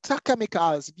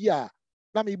chemicals bia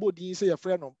na me body say your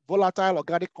friend volatile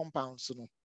organic compounds no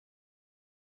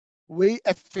we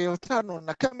a filter no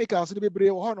na chemicals be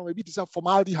brave ho no be say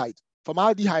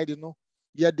formaldehyde no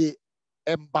ye de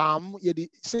embalm ye de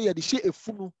say ye de she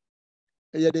efunu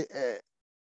ye de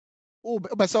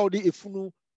be say de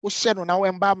efunu no now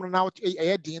embalm now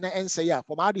din na ense ya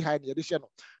formaldehyde ye de hye no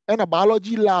and a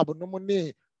biology lab no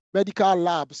ne medical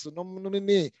labs no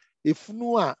ne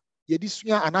efunu a yɛde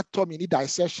sua anatomy ni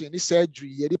dissection ni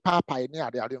surgery yɛde paapae ne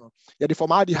ade no yɛde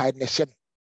formaldehyde na hyɛ no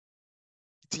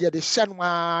ti yɛde hyɛ no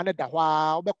a ne da hɔ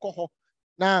a wobɛkɔ hɔ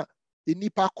na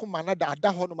nipa koma na da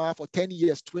hɔ no ma for 10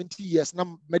 years 20 years na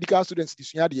medical students de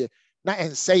sua deɛ na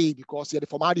ɛnsɛe because yɛde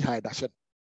formaldehyde ahyɛ no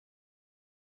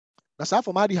na saa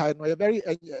formaldehyde no yɛ very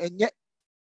ɛnyɛ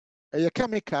ɛyɛ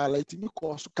chemical ɛtumi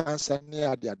cause cancer ne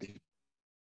ade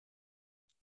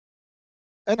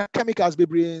ɛna chemicals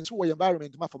bebree nso wɔ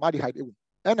environment ma formaldehyde ɛwɔ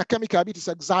ɛna chemical bi te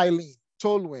sɛ xylene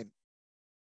toluene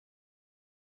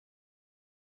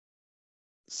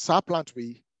saa plant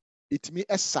wei ɛtumi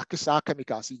ɛsake saa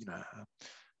chemicals nyinaa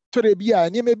tore bi a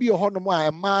nneɛma bi wɔ hɔnom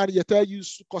a mmaa yɛtaa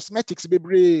use cosmetics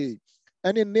bebree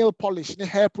ɛne nail polish ne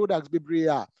hair products bebree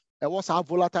a ɛwɔ saa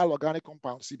volatile organic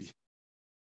compounds bi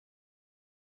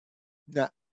na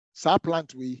saa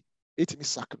plant wei ɛtumi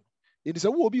sake no ɛnti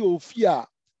sɛ wowɔ bi wɔ fie a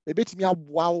ɛbɛtumi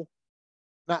aboa wo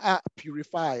na a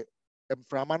purify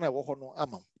mframa na ɛwɔ hɔ no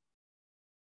ama wo.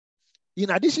 In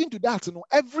addition to that, no,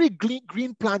 every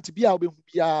green plant bi a wobɛhu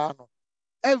biara no,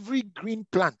 every green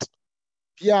plant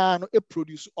biara no it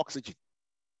produce oxygen.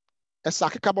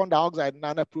 Ɛsake carbon dioxide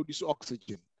na produce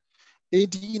oxygen.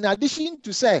 And in addition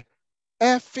to say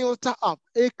air filter up,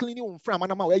 air cleaning mframa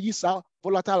na ma where you saw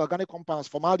volatile organic compounds,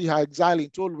 formaldehyde,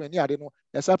 xylene, toluene, I don't know,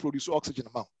 as I produce oxygen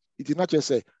amount. It is not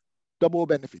just a double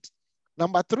benefit.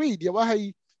 Number 3, the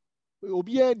way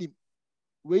obiani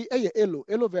we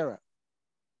aloe vera.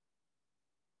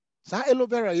 Sa aloe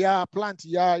vera ya plant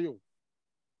ya yo.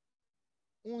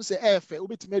 Unse efe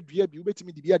ubetime dua bi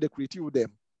ubetime di bia decorate with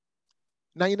them.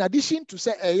 Now in addition to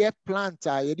say a plant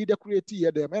ye di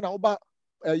decorate them and oba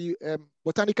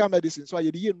botanical medicine so ye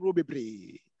di enro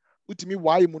bebre. Utimi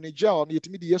why munigel na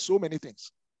yetimi di so many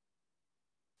things.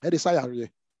 E dey say are.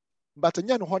 But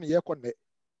nya no ho na ye konne.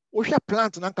 Wo hwe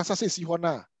plant na nkasa se si ho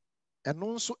na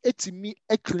eno nso etimi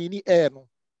e clean air no.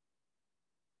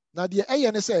 Na the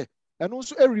air ne say and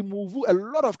also remove a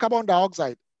lot of carbon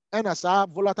dioxide and as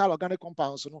volatile organic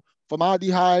compounds, you know,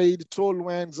 formaldehyde,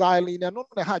 toluene, xylene, and not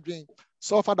the hydrogen,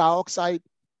 sulfur dioxide.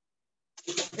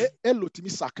 Elotimi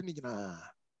sakini na.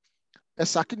 A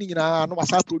sakini na no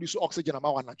was produce oxygen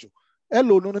ama wanacho.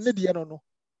 Elo no no.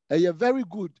 They are very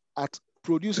good at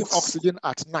producing oxygen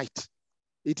at night.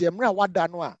 It emra wada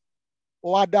no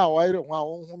wada wa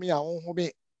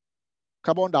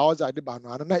carbon dioxide de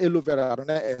bano na aloe vera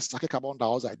na sake carbon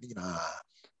dioxide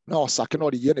na sake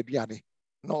no de ye na duane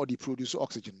na de produce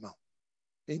oxygen now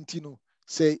enti no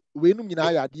say we num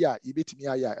nyina ya de a yebetimi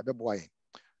aya ebeboa ye.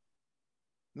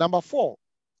 Number 4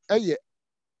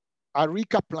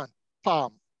 areca plant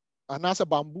palm and as a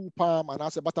bamboo palm and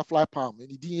as a butterfly palm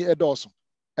and di edoso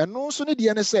and no so ne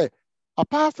de ne say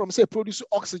apart from say produce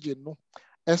oxygen no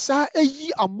esa eyi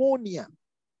ammonia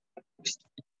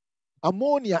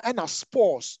and a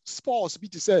spores be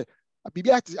to say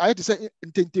I had to say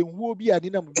intentenwo bi ani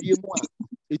na mbie mu a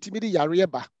etimi de yare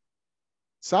ba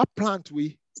sa plant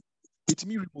we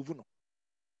etimi remove no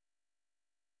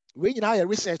we nyina ya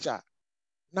researcher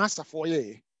NASA for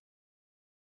ye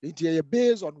enti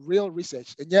based on real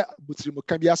research enye butirimu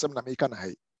kan bi asem na meka na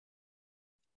hai.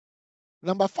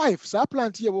 Number 5 sa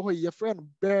plant here wo your friend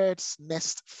bird's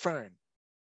nest fern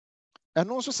and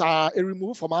also sa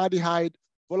remove formaldehyde,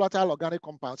 volatile organic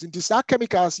compounds into sa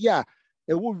chemicals yeah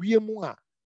ewo wie mu a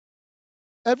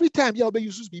every time you be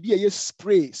use bibi a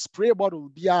spray bottle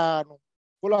bia no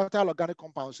volatile organic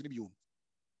compounds ni bi.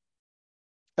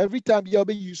 Every time you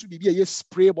be use bibi a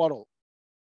spray bottle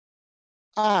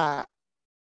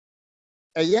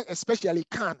especially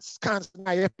cans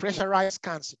na pressurized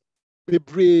cans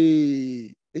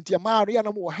bebre enti amaria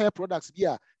na mo hair products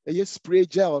bia a spray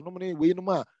gel no me we no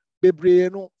ma bebre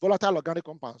no volatile organic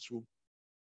compounds room.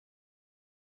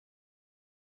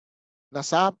 Na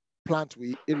sa plant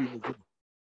we remove.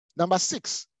 Number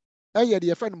 6,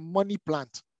 your friend money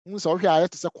plant. So here I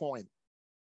say coin.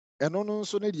 And no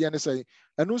so ne the say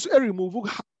and also remove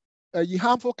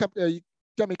harmful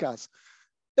chemicals.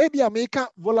 Ebi make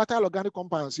volatile organic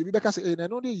compounds. You be say na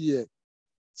no dey here.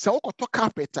 So to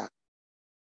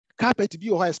carpet be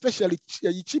or especially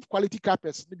cheap quality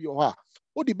carpets be or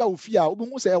o di ba ofia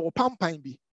obo say o pampan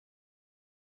bi.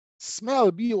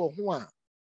 Smell be or ho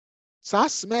sa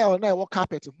smell na wo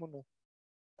carpet ho no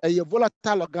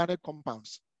volatile organic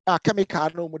compounds chemical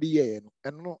no mo de ye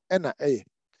no na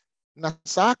na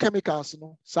sa chemicals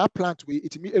no sa plant we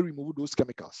it may remove those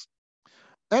chemicals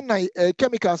and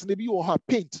chemicals ne bi wo ha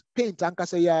paint anka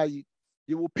say ya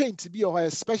you will paint be or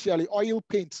especially oil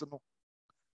paints no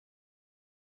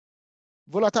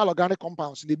volatile organic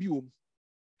compounds ne bi wo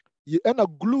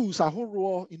and glues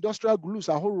ahoro industrial glues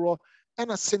ahoro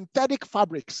and a synthetic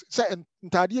fabrics. Say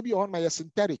ntade bi on my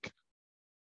synthetic.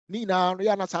 Ni na no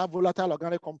ya na sa volatile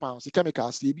organic compounds, the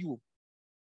chemicals they be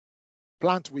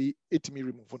plant we etimi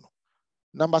remove no.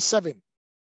 Number 7,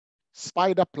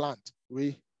 spider plant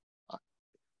we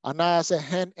and I say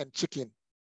hen and chicken.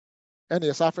 And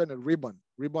yes, I friend a ribbon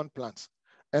plants.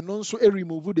 And also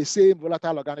remove the same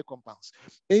volatile organic compounds.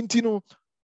 And you know,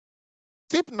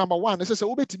 tip number 1, this is a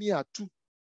ubetimi to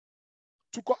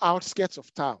go outskirts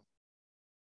of town.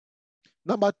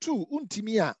 Number 2,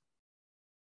 untimia.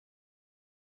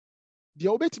 The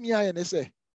obetimia and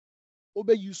say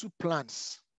obe use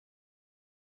plants.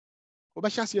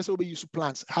 Obashas yes obe use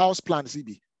plants, house plants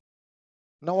ibi.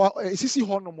 Now sisi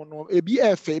hono no ebi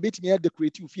efe ebetimi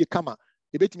decorate fie kama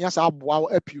ebetimi asa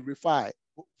aboa purify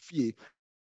fie.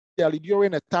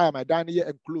 During a time I down here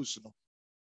and close no.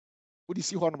 Would you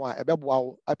see hono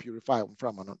ebeboa purify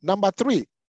from no. Number 3,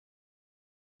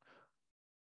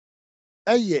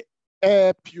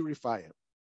 air purifier.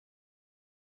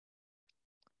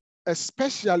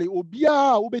 Especially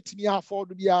obia ubetimi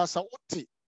afford bia sa wote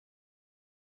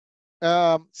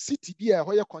city bia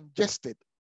where congested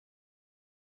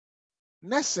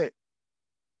nese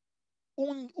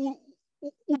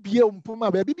ubia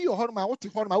umpuma baby bi ohor ma wote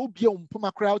hor ma ubia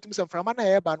umpuma kra utim se mframa na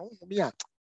eba no humi a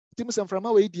utim se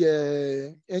mframa we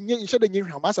de enye nhye de nyi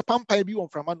hwama se pampan bi won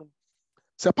mframa no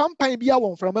se pampan bi a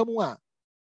won mframa mu a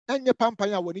enye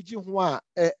pampan a woni gi ho a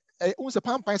un se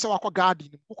pampan se wakọ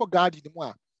garden mu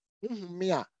a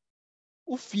humi a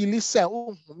u feel say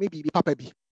humi bi papa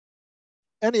bi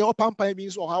ene your pampan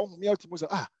means or how humi ultimo say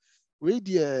we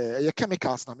de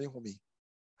chemicals na me humi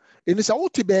eni say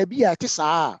wote ba bi a te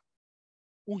saa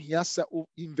uhia say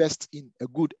invest in a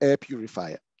good air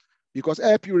purifier because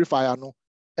air purifier no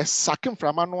a sucking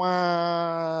from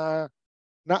na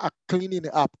a cleaning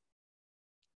it up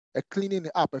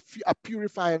a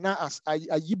purifier na as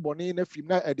a yibone na film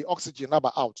na the oxygen na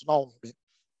ba out na humi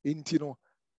enti no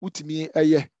utimi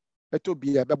eto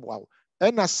bi e beboa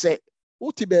na say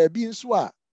wote ba bi nso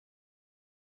a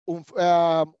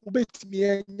ubetimi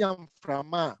enya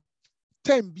mframa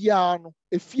time bia no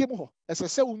efie mu ho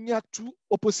esese unya 2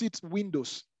 opposite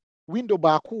windows, window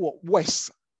baako wo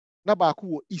west na baako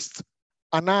wo east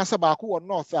anasa baako wo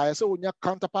north a ese unya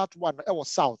counterpart 1 e wo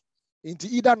south into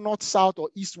either north south or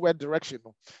eastward direction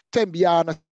no time bia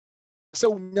na se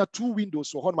unya 2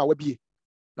 windows wo ho na wabie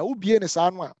na ubie ne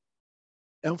saa no a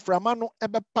mframa no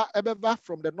ebeba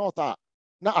from the north a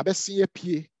na abesi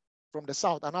apie from the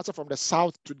south and also from the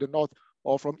south to the north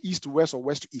or from east to west or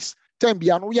west to east. Ten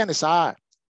biano yanisa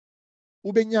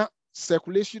ubenya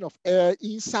circulation of air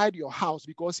inside your house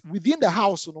because within the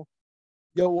house, you know,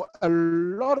 there were a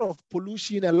lot of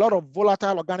pollution, a lot of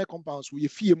volatile organic compounds we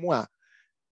fear more.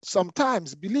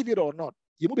 Sometimes, believe it or not,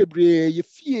 you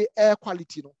fear air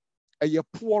quality no, you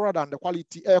poorer than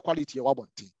the air quality of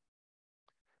Wabonti.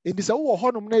 In this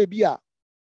honum nebia.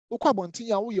 Ukwa bonti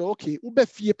ya uye okay ube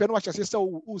fie peno wacha sesa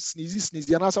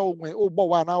sneeze and asa bo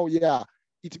wa now yeah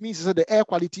it means that the air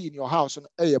quality in your house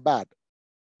is bad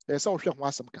so hwe ho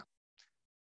asem ka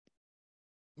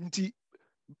nti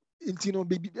no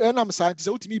baby enam scientist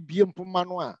utimi bie mpoma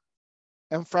no a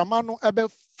emframa no ebe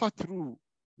fa through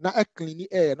na a clean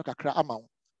air no kakra ama wo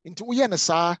nti uye ne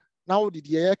saa na wo de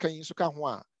ye kan yin so ka ho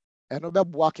a eno be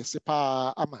boa kese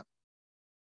pa ama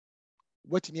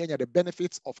what in the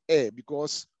benefits of air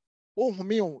because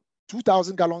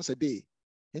 2,000 gallons a day.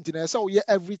 Internet so yeah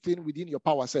everything within your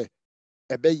power say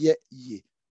ebe ye.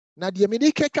 Na the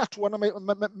medike cat one me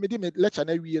lecture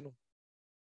na wie no.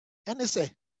 And say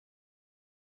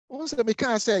once the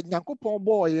can say Nyankopon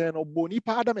boy and boni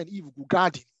pa Adam and Eve go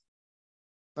garden.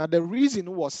 Now the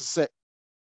reason was say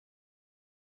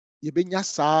you benya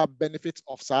sa benefits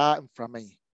of sa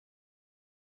mframa.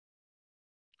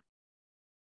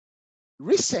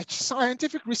 Research,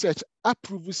 scientific research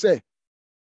approve say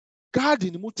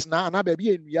garden mutna na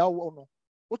baby enua wo no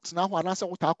utna ho anasa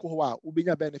utako ho a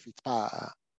ubenya benefit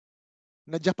pa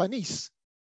na Japanese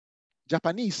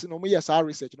no mo yes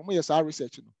research no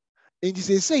and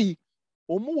say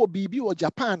omo wo bibi wo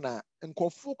Japan na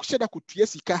nkofo hyeda kotua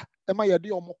sika e ma yede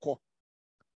omokọ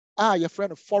your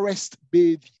friend forest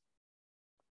bathing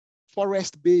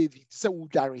say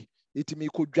udware etimi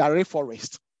ko dware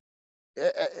forest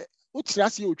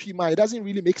it doesn't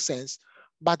really make sense,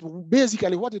 but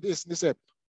basically what it is, they said,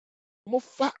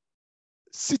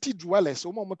 city dwellers,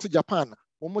 Japan,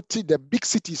 the big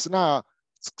cities now,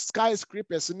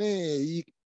 skyscrapers,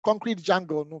 concrete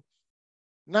jungle, no.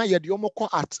 Now you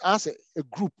art as a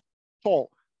group, tall,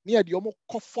 near the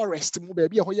forest,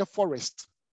 baby, forest.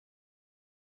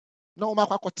 no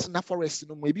makwa forest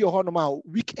no maybe ho no ma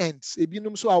weekends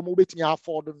ebinom so a mo betimi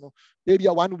afford no maybe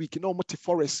a 1 week no mo te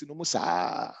forest no mo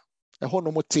saa e ho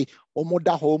no mo te o mo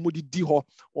da ho mo di ho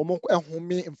o mo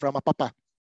ehome mframa papa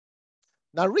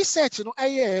na research no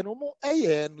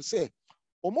no say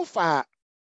o mo fa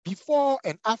before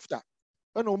and after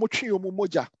when o mo twi o mo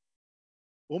moja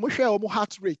o mo hwe o mo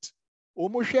heart rate o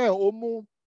mo hwe o mo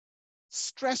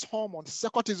stress hormones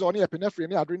cortisol and epinephrine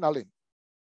and adrenaline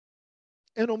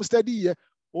and study here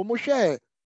share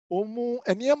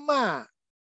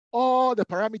all the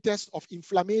parameters of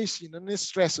inflammation and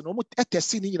stress and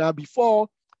testing before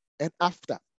and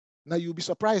after. Now you'll be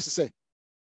surprised to say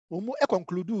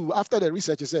conclude after the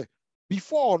research say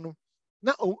before no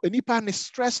now any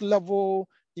stress level,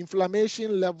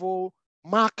 inflammation level,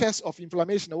 markers of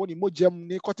inflammation when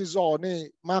cortisol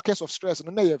markers of stress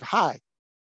and they have high.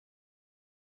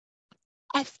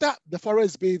 After the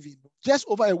forest bathing, just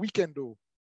over a weekend though,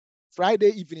 Friday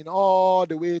evening all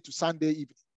the way to Sunday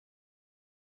evening.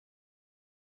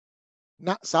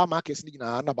 Na sa markets ni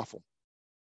na bafom.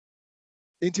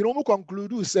 Inti no mo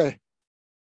conclude say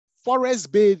forest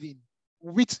bathing,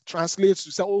 which translates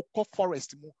to say o ko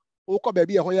forest mo, o ko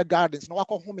baby e hoye gardens na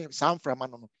wako home sam frama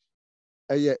no.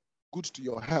 Good to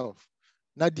your health.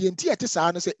 Na di enti ete sa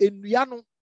no say enua no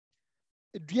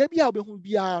edua bi a obehu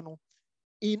bia no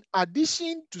in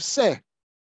addition to say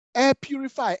air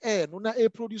purify air no na air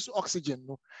produce oxygen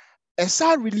no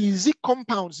esa release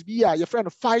compounds via your friend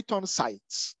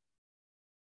phytoncides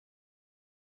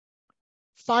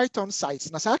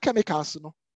na sa chemicals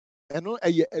no eno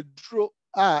edro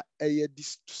a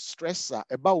distressor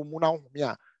eba wo mu na home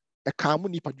a e calm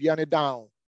nipadua ne down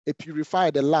e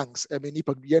purify the lungs e me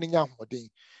nipadua ne nya hoden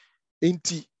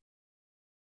enti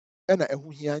ena ehu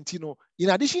hia enti no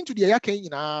in addition to the yakan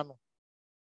nyina no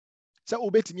say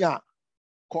obetimi a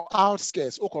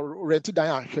outskirts or rented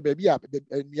down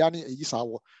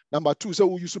number 2 so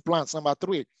we use plants. Number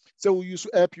 3 so we use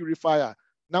air purifier.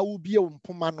 Now we'll be on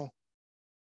pomano.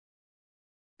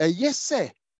 Yes sir,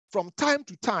 from time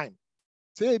to time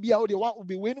say be out the what will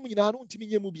be when we na no ntimi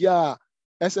nyemu bia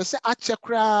say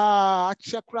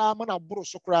achekra mana bro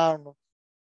so kra no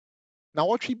na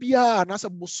wotwe bia na say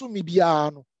bosumi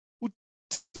bia no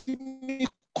utimi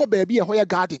ko ba bia ho ya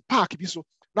garden park bi so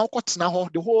na wokotena ho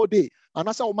the whole day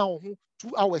anasa wo ma wo ho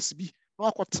 2 hours bi na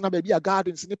wakotena ba bia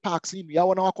gardens ni parks ni ya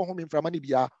wo na wakọ ho mframa ni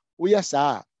bia wo yes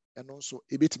a eno nso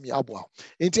ebetimi aboa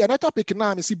enti another topic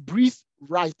na me see breathe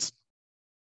right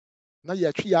na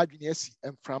ya twi adwene asi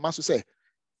mframa so say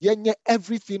yenye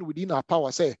everything within our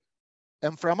power say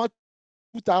mframa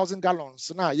 2000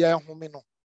 gallons na ya home no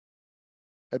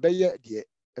ebeye de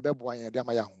ebeboa yan de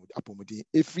amaya ho apomudi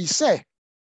efri say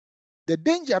the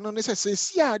danger no say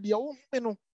see a de wo home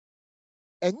no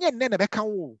enye nne na beka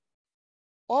wo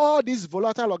all these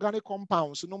volatile organic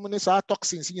compounds no many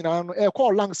toxins nyina no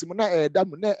call lungs mu na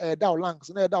lungs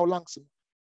na lungs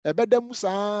ebedam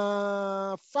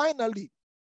sa finally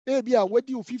maybe a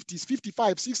wedi 50s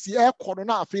 55 60 call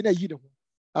na afi na yi ne ho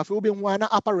afi obi hu na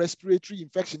upper respiratory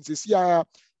infections see a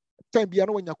time bia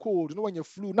no wanya cold no wanya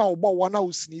flu na ogbo wa na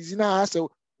sneeze na say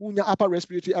unya upper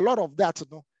respiratory a lot of that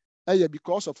no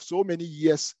because of so many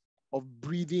years of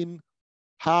breathing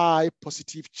high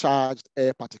positive charged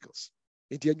air particles.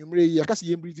 Enti enyumre ye akase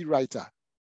ye breathe writer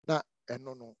na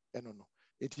eno no.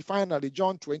 Enti finally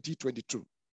John 20:22.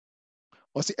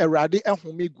 Osi erade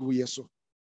ehome gu ye so.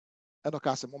 Eno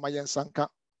ka se moma ye nsanka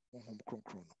honhom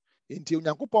kronkron no. Enti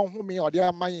onyankopon home ode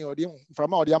amaye ode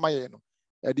mframa ode amaye no.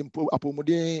 Edi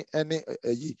apomuden ene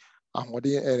yi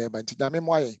ahode ba nti da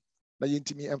memo aye na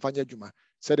yentimi emfanya adwuma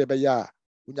se de be ya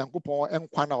onyankopon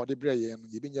enkwa na ode bre ye no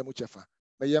ye benya mu chefa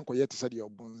na yenko ye tese de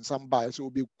obun samba so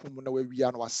obi kum na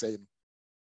wawia na wasai no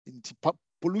nti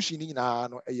pollution ni na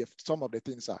no some of the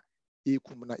things are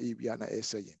ekum na ewia na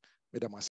esay medam